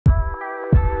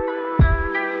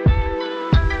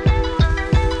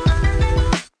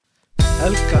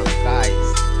Welcome guys,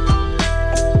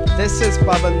 this is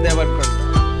Pavan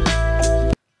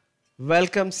Devarakonda.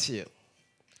 Welcomes you.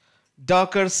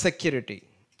 Docker security.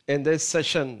 In this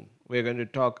session, we're going to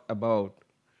talk about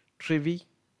Trivy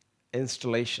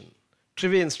installation.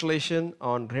 Trivy installation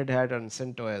on Red Hat and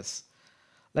CentOS.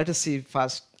 Let us see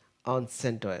first on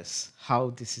CentOS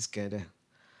how this is going to.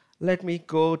 Let me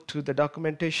go to the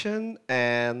documentation,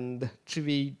 and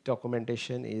Trivy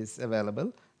documentation is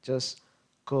available. Just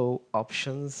go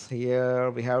options.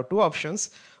 Here we have two options.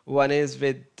 One is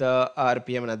with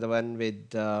RPM, another one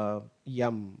with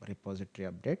yum repository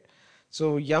update.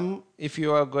 So yum, if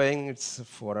you are going, it's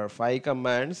 4 or 5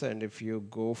 commands, and if you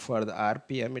go for the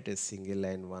RPM, it is single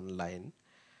line, one line.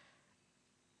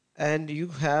 And you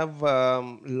have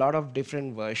lot of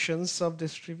different versions of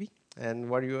this Trivy. And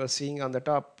what you are seeing on the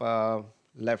top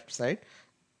left side,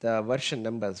 the version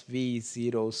numbers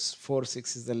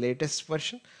V046 is the latest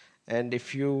version. And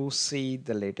if you see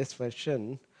the latest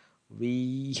version,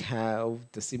 we have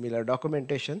the similar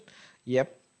documentation.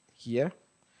 Yep, here.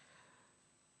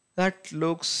 That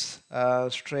looks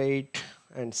straight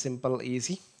and simple,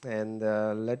 easy. And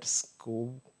let's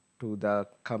go to the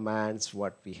commands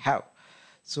what we have.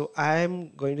 So I'm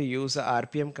going to use the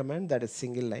RPM command, that is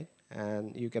single line.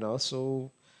 And you can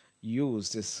also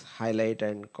use this highlight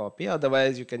and copy.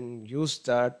 Otherwise, you can use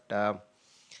that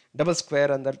double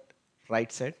square on the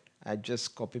right side. I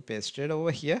just copy pasted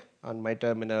over here on my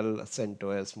terminal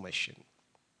CentOS machine.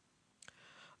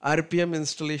 RPM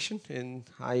installation in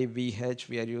IVH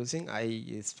we are using. I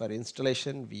is for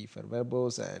installation, V for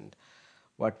verbose, and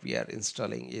what we are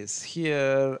installing is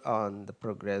here on the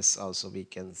progress. Also we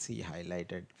can see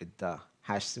highlighted with the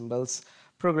hash symbols.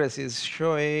 Progress is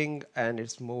showing and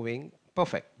it's moving.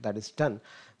 Perfect, that is done.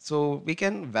 So we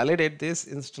can validate this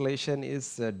installation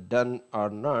is done or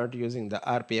not using the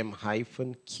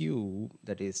RPM-Q,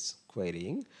 that is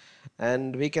querying.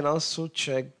 And we can also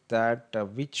check that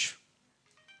which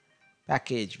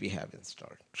package we have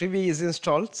installed. Trivy is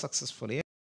installed successfully.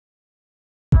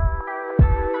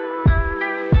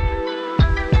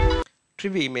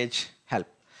 Trivy image help.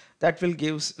 That will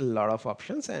give a lot of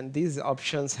options, and these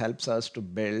options helps us to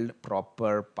build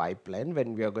proper pipeline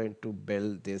when we are going to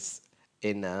build this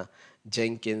in a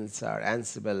Jenkins or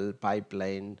Ansible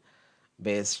pipeline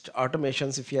based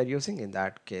automations. If you are using, in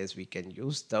that case we can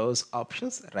use those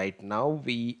options. Right now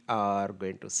we are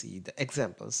going to see the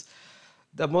examples.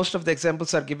 The most of the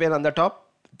examples are given on the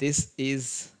top. This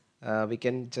is we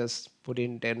can just put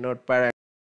in a notepad.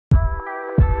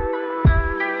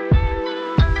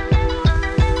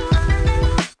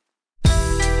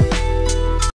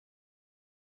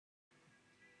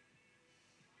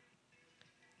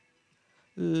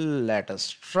 Let us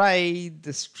try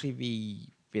this Trivy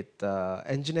with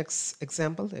Nginx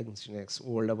example. Nginx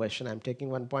older version. I'm taking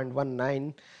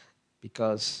 1.19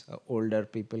 because older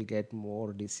people get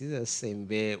more diseases. Same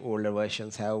way older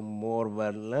versions have more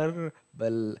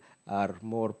vulnerable or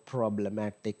more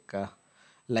problematic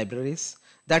libraries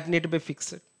that need to be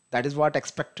fixed. That is what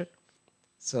expected.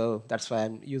 So that's why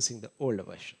I'm using the older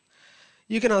version.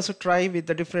 You can also try with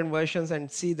the different versions and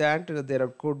see that there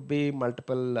could be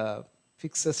multiple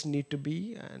fixes need to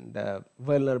be, and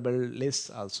vulnerable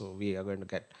lists also we are going to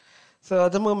get. So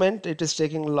at the moment it is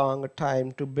taking long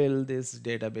time to build this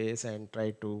database and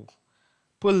try to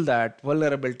pull that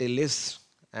vulnerability list.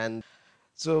 And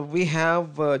so we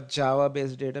have a Java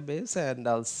based database, and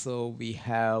also we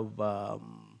have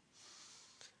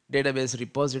database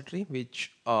repository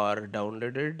which are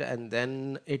downloaded, and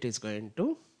then it is going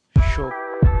to show.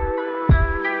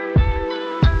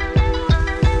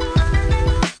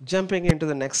 Jumping into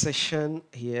the next session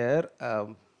here,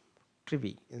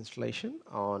 Trivy installation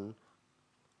on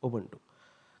Ubuntu.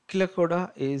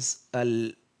 Kilocoda is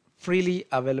a freely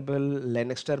available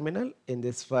Linux terminal. In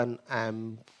this one,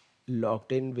 I'm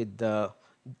logged in with the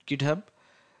GitHub.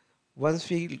 Once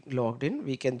we logged in,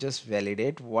 we can just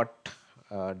validate what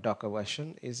Docker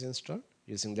version is installed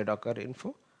using the Docker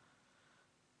info.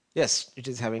 Yes, it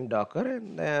is having Docker,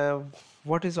 and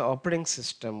what is the operating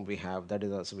system we have, that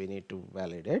is also we need to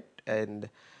validate. And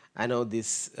I know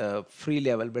this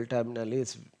freely available terminal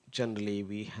is generally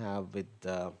we have with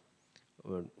the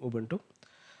Ubuntu.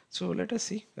 So let us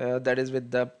see, that is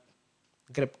with the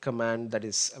grep command that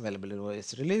is available in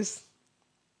OS release.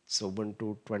 So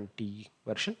Ubuntu 20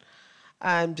 version.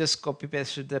 I'm just copy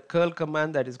pasted the curl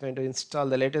command that is going to install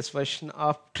the latest version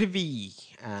of Trivy,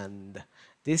 and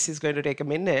this is going to take a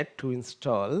minute to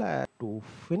install to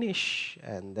finish.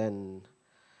 And then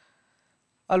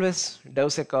always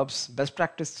DevSecOps best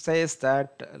practice says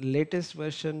that latest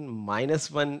version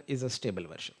 -1 is a stable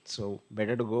version, so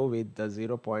better to go with the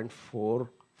 0.45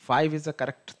 5 is the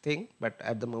correct thing, but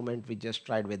at the moment we just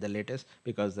tried with the latest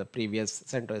because the previous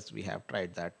CentOS we have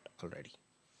tried that already.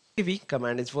 Trivy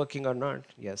command is working or not?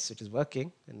 Yes, it is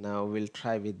working. And now we'll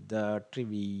try with the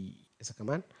Trivy as a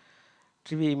command.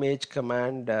 Trivy image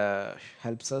command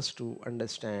helps us to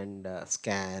understand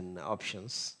scan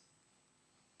options.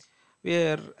 We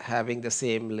are having the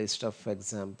same list of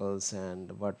examples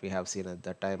and what we have seen at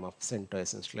the time of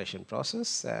CentOS installation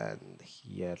process, and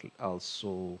here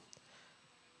also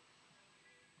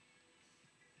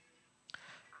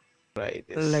Try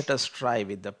let this. us try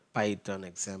with the Python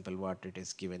example what it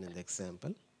is given in the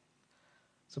example.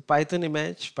 So Python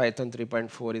image, Python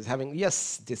 3.4 is having,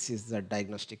 yes, this is the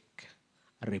diagnostic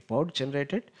report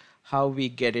generated. How we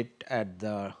get it at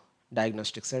the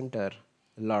diagnostic center,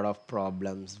 a lot of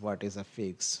problems, what is a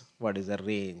fix, what is a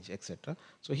range, etc.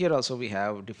 So here also we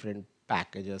have different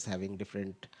packages having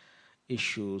different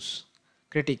issues,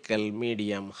 critical,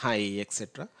 medium, high,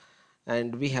 etc.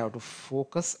 And we have to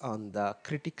focus on the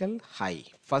critical high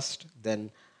first,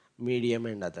 then medium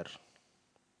and other.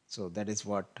 So that is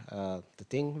what the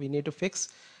thing we need to fix.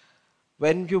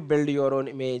 When you build your own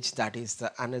image, that is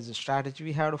the another strategy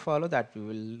we have to follow, that we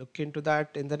will look into that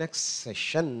in the next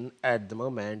session. At the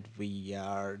moment, we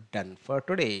are done for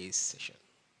today's session.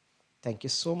 Thank you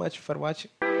so much for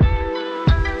watching.